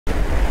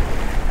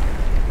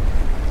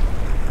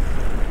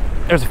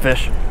There's a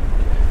fish.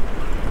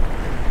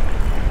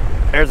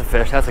 There's a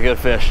fish. That's a good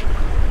fish.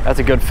 That's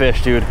a good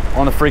fish, dude.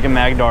 On the freaking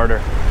mag darter.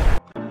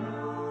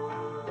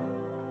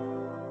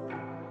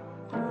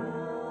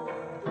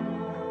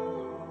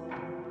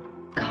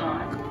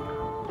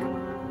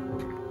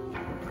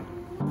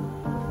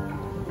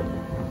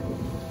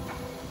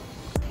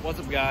 What's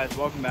up, guys?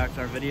 Welcome back to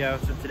our video.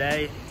 So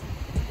today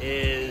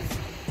is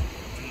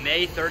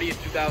May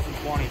 30th,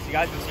 2020. So you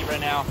guys can see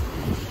right now,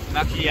 I'm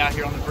actually out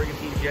here on the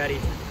brigantine jetty,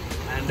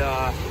 and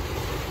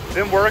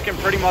been working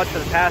pretty much for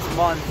the past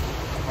month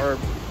or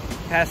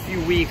past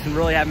few weeks, and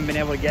really haven't been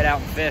able to get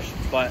out and fish.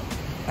 But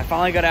I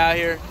finally got out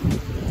here.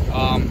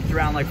 It's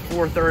around like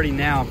 4:30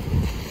 now,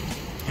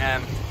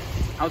 and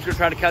I was gonna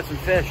try to catch some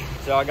fish.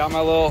 So I got my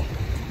little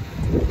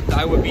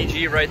Iowa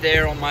BG right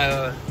there on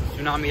my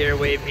Tsunami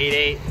Airwave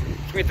 8.8.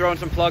 Just gonna be throwing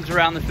some plugs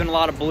around. There's been a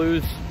lot of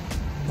blues,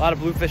 a lot of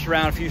bluefish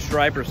around, a few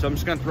stripers. So I'm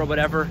just gonna throw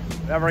whatever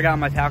I got in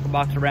my tackle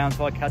box around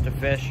until I catch a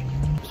fish.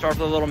 Start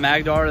with a little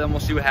mag darter, then we'll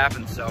see what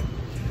happens. So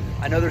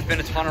I know there's been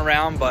a ton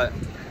around, but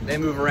they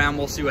move around.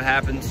 We'll see what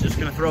happens. Just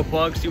gonna throw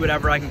plugs, see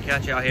whatever I can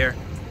catch out here.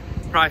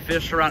 Probably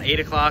fish around 8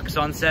 o'clock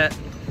sunset,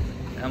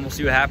 and we'll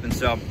see what happens.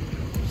 So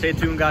stay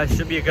tuned, guys.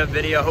 Should be a good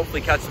video.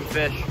 Hopefully catch some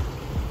fish.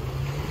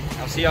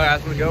 I'll see y'all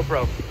guys on the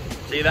GoPro.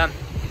 See you then.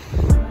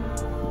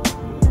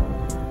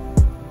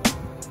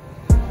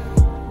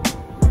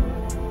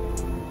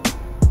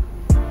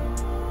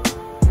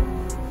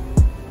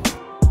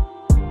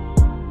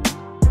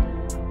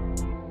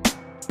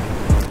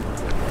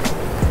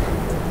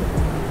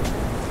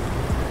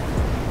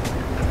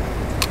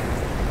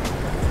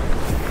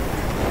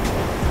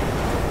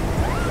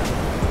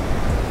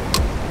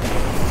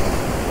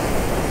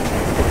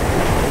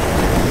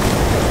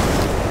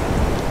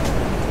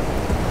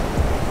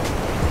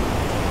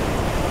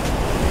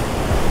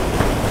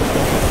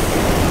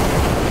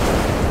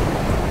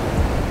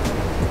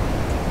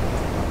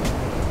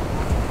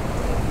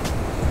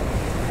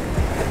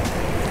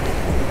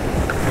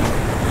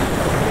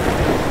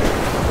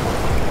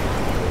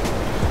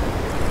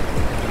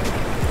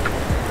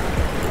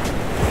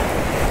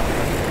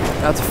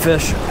 That's a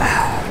fish.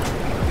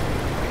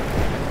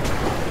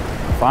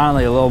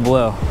 Finally, a little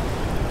blue.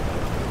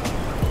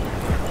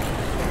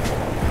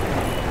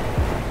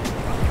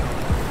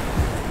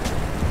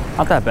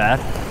 Not that bad.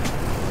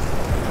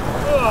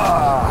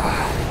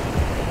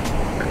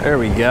 There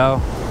we go.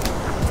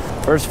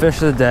 First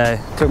fish of the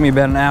day. Took me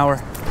about an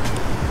hour.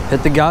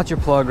 Hit the gotcha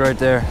plug right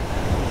there.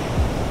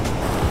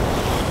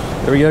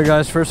 There we go,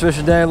 guys. First fish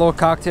of the day, a little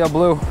cocktail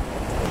blue.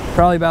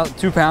 Probably about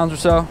 2 pounds or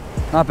so.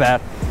 Not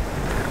bad.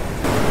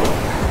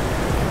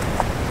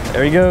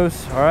 There he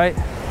goes. All right.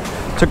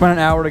 Took about an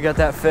hour to get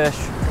that fish.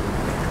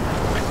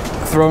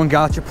 Throwing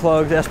gotcha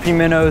plugs, SP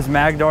minnows,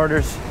 mag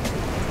darters,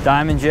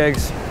 diamond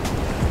jigs.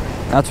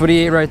 That's what he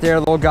ate right there, a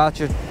little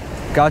gotcha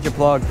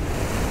plug.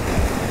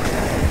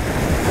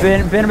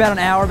 Been about an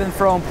hour, been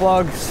throwing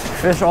plugs,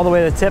 fish all the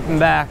way to the tip and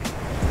back.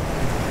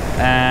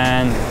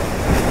 And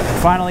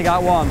finally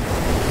got one.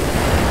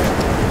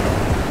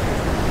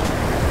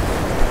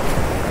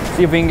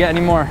 See if we can get any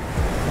more.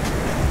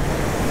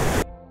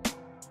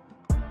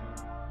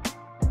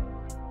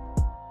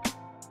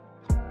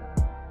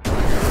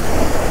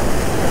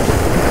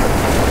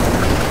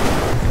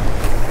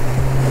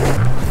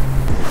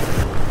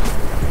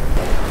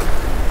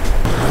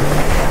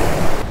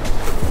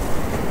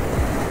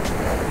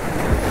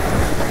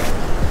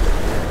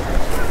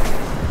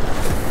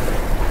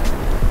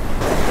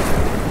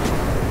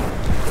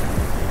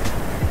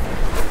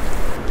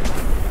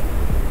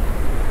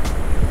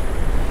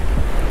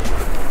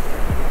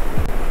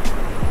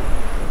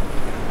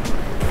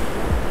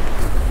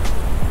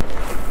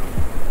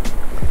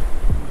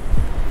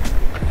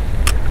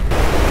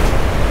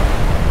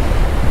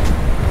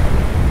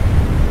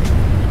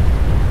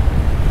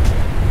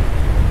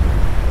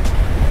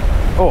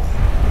 Oh,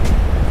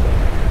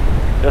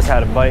 just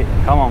had a bite.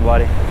 Come on,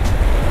 buddy.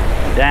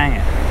 Dang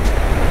it.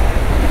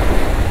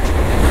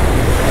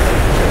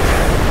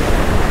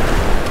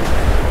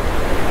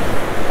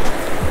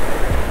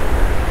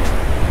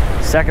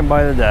 Second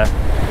bite of the day.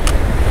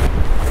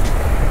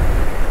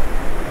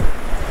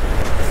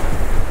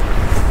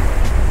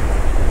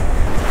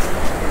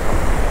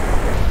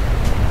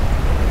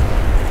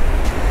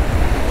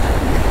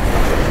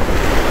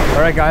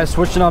 All right, guys,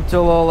 switching up to a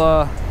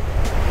little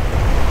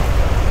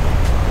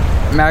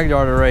mag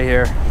darter right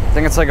here. I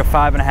think it's like a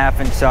 5.5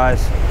 inch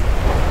size.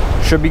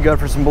 Should be good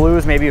for some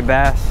blues, maybe a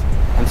bass.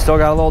 And still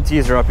got a little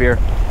teaser up here.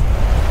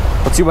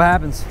 Let's see what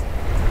happens.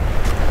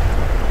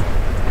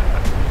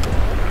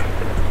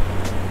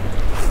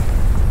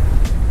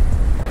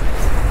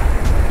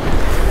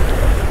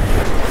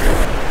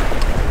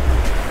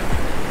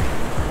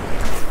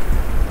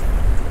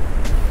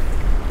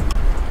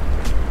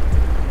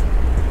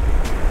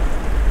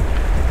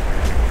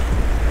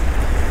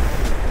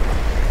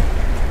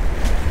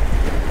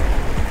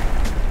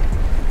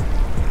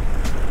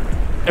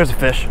 There's a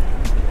fish.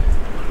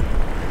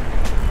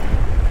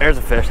 There's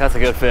a fish. That's a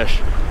good fish.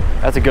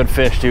 That's a good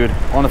fish, dude.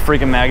 On the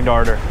freaking mag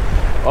darter.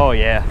 Oh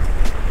yeah.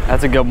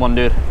 That's a good one,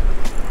 dude. I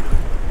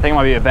think it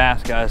might be a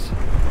bass, guys.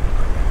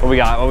 What we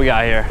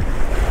got here?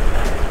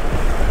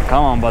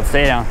 Come on, bud,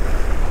 stay down.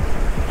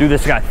 Dude,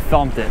 this guy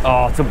thumped it.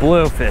 Oh, it's a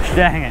bluefish,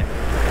 dang it.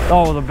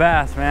 Oh, the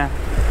bass, man.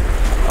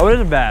 Oh, it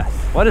is a bass.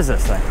 What is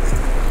this thing?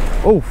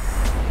 Oof.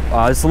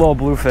 Wow, it's a little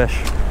bluefish.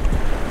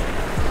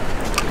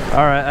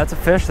 All right, that's a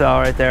fish though,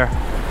 right there.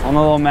 On the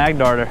little mag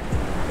darter.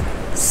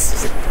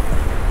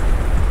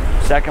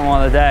 Second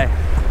one of the day.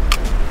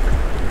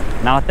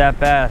 Not that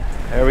bad.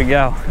 There we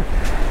go.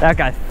 That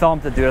guy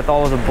thumped it, dude. I thought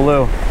it was a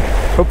blue.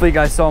 Hopefully you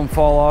guys saw him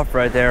fall off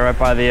right there, right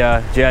by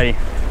the jetty.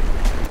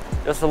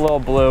 Just a little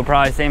blue,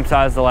 probably same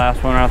size as the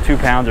last one, around 2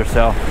 pounds or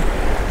so.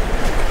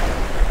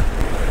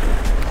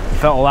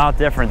 Felt a lot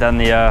different than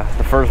the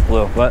first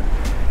blue, but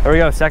there we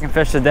go. Second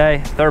fish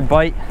today, third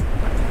bite.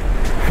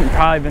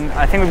 I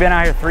think we've been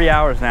out here 3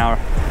 hours now.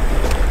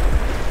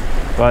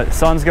 But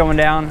sun's going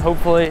down.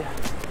 Hopefully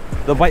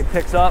the bite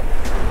picks up.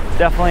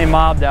 Definitely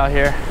mobbed out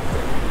here.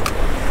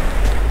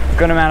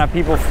 Good amount of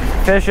people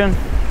fishing.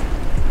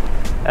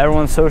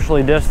 Everyone's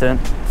socially distant,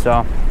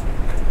 so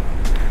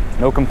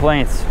no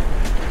complaints.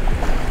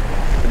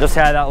 I just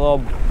had that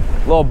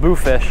little boo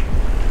fish.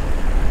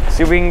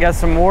 See if we can get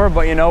some more,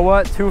 but you know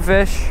what? 2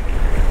 fish.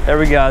 There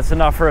we go. It's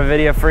enough for a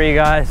video for you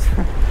guys.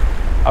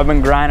 I've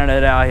been grinding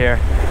it out here.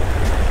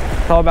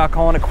 Thought about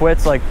calling it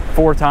quits like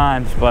 4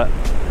 times, but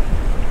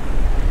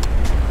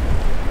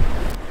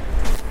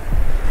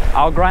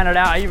I'll grind it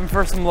out even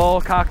for some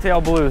little cocktail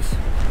blues.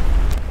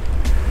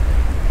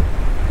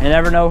 You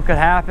never know what could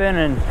happen,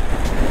 and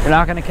you're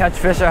not going to catch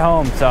fish at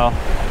home, so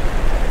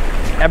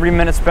every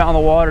minute spent on the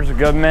water is a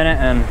good minute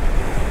and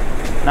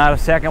not a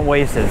second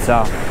wasted.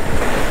 So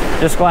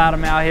just glad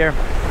I'm out here.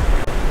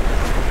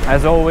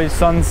 As always,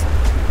 sun's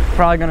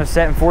probably going to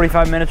set in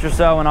 45 minutes or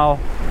so, and I'll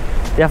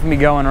definitely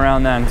be going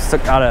around then. Still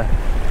got a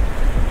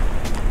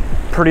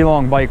pretty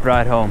long bike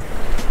ride home.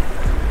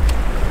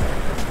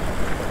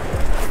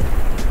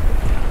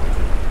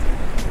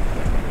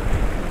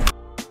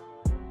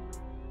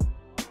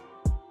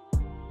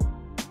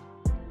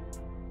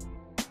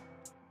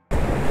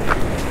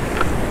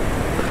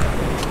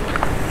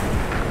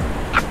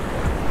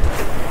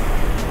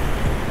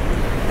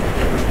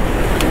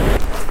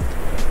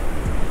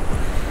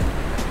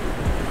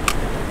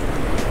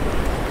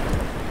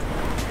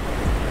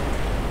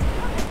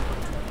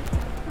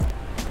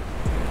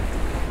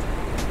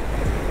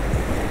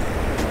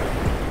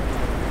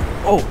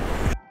 Oh,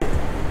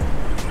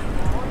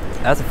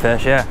 that's a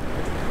fish, yeah.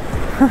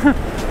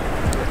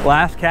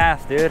 Last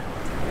cast, dude.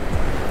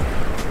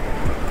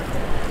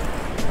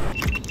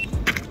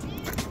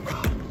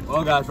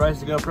 Well guys, right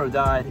as the GoPro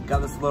died,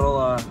 got this little,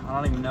 I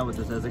don't even know what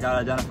this is. I gotta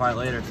identify it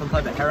later. Some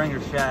type of herring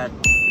or shad.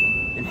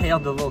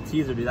 Inhaled the little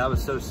teaser, dude. That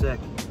was so sick.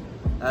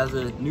 As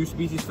a new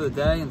species for the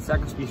day and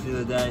second species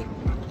of the day.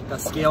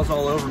 Got scales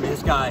all over me.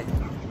 This guy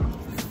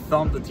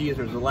thumped the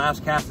teasers. The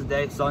last cast of the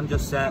day, sun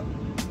just set.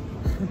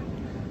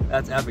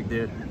 That's epic,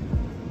 dude.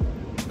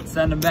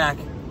 Send him back.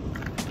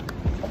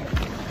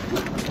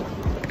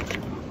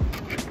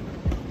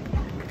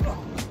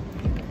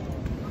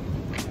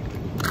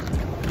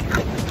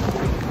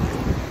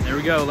 There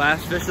we go.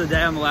 Last fish of the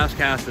day on the last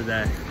cast of the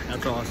day.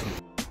 That's awesome.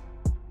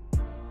 All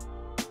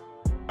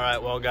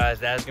right, well guys,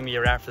 that is gonna be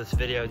a wrap for this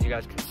video. As you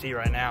guys can see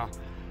right now,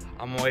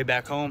 I'm on my way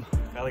back home.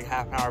 Got like a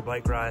half-hour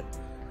bike ride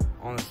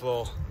on this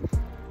little,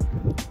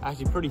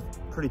 actually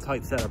pretty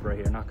tight setup right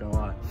here, not gonna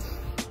lie.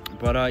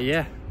 But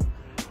yeah.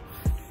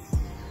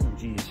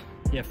 Geez.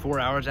 Yeah, 4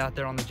 hours out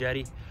there on the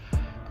jetty.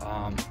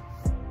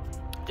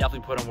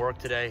 Definitely put in work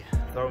today,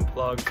 throwing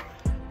plugs,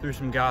 threw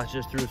some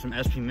gotchas, threw some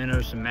SP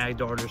minnows, some mag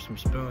darters, some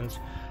spoons,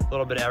 a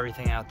little bit of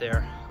everything out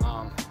there.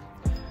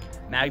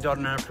 Mag darter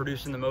ended up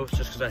producing the most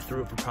just because I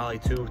threw it for probably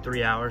 2 or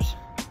 3 hours.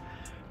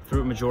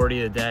 Threw it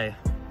majority of the day.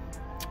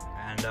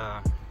 And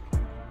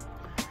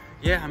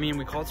yeah, I mean,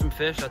 we caught some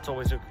fish. That's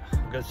always a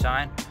good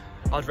sign.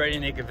 I was ready to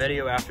make a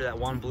video after that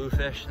one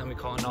bluefish, then we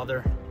caught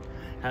another,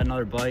 had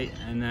another bite,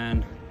 and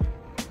then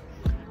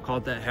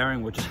caught that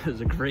herring, which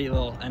is a great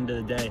little end of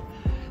the day.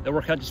 Then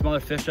we're catching some other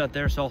fish out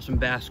there, saw some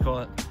bass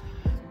caught.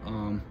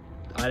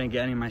 I didn't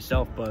get any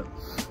myself, but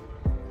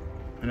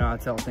you know,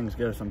 that's how things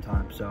go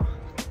sometimes. So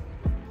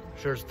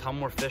sure, there's a ton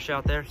more fish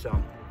out there, so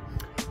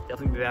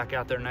definitely be back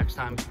out there next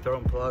time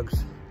throwing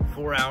plugs.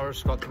 4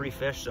 hours, caught 3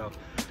 fish, so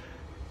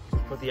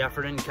put the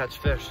effort in, catch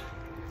fish.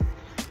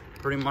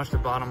 Pretty much the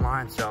bottom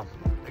line. So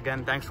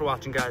again, thanks for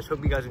watching, guys.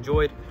 Hope you guys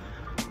enjoyed.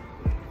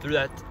 Threw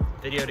that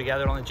video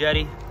together on the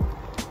jetty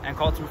and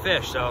caught some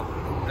fish, so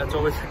that's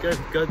always a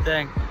good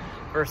thing.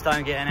 First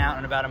time getting out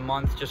in about a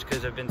month, just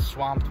because I've been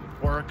swamped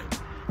with work,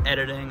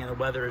 editing, and the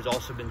weather has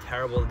also been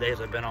terrible the days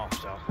I've been off.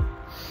 So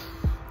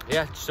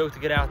yeah, stoked to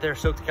get out there,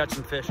 stoked to catch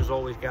some fish as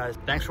always, guys.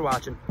 Thanks for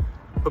watching.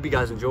 Hope you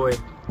guys enjoyed.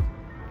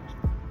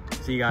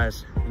 See you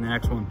guys in the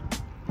next one.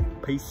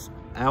 Peace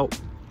out.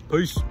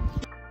 Peace.